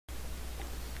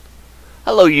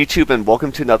Hello YouTube and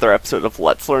welcome to another episode of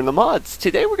Let's Learn the Mods.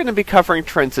 Today we're going to be covering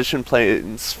transition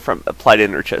planes from Applied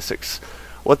Energistics.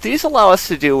 What these allow us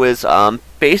to do is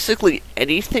basically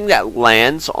anything that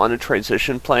lands on a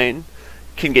transition plane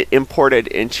can get imported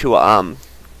into an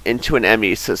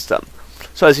ME system.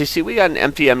 So as you see, we got an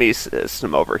empty ME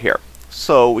system over here.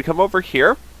 So we come over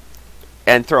here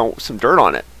and throw some dirt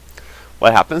on it.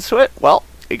 What happens to it? Well,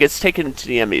 it gets taken into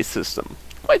the ME system.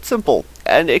 Quite simple,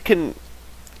 and it can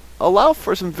allow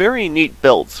for some very neat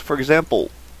builds. For example,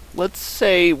 let's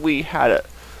say we had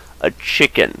a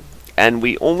chicken and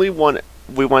we wanted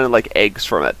like eggs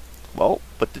from it. Well,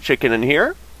 put the chicken in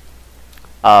here.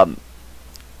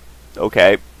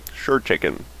 Okay, sure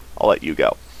chicken, I'll let you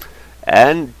go.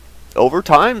 And over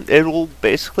time, it will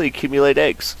basically accumulate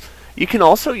eggs. You can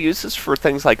also use this for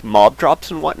things like mob drops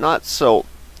and whatnot. So,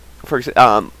 for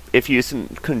example, if used in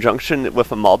conjunction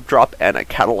with a mob drop and a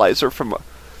catalyzer from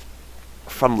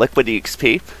Liquid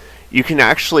EXP, you can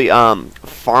actually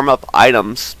farm up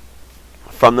items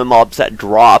from the mobs that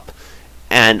drop,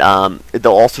 and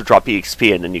they'll also drop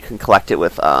EXP, and then you can collect it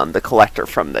with the collector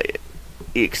from the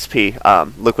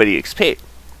EXP, Liquid EXP.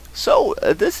 So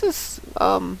this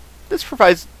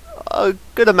provides a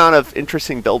good amount of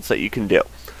interesting builds that you can do.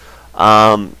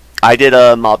 I did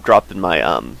a mob drop in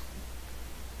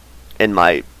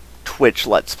my Twitch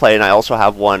Let's Play, and I also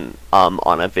have one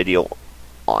on a video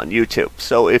on YouTube.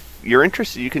 So if you're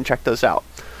interested, you can check those out.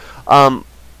 And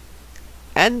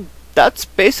that's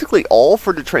basically all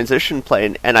for the transition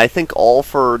plane, and I think all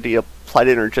for the Applied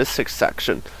Energistics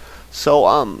section. So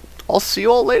I'll see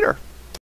you all later.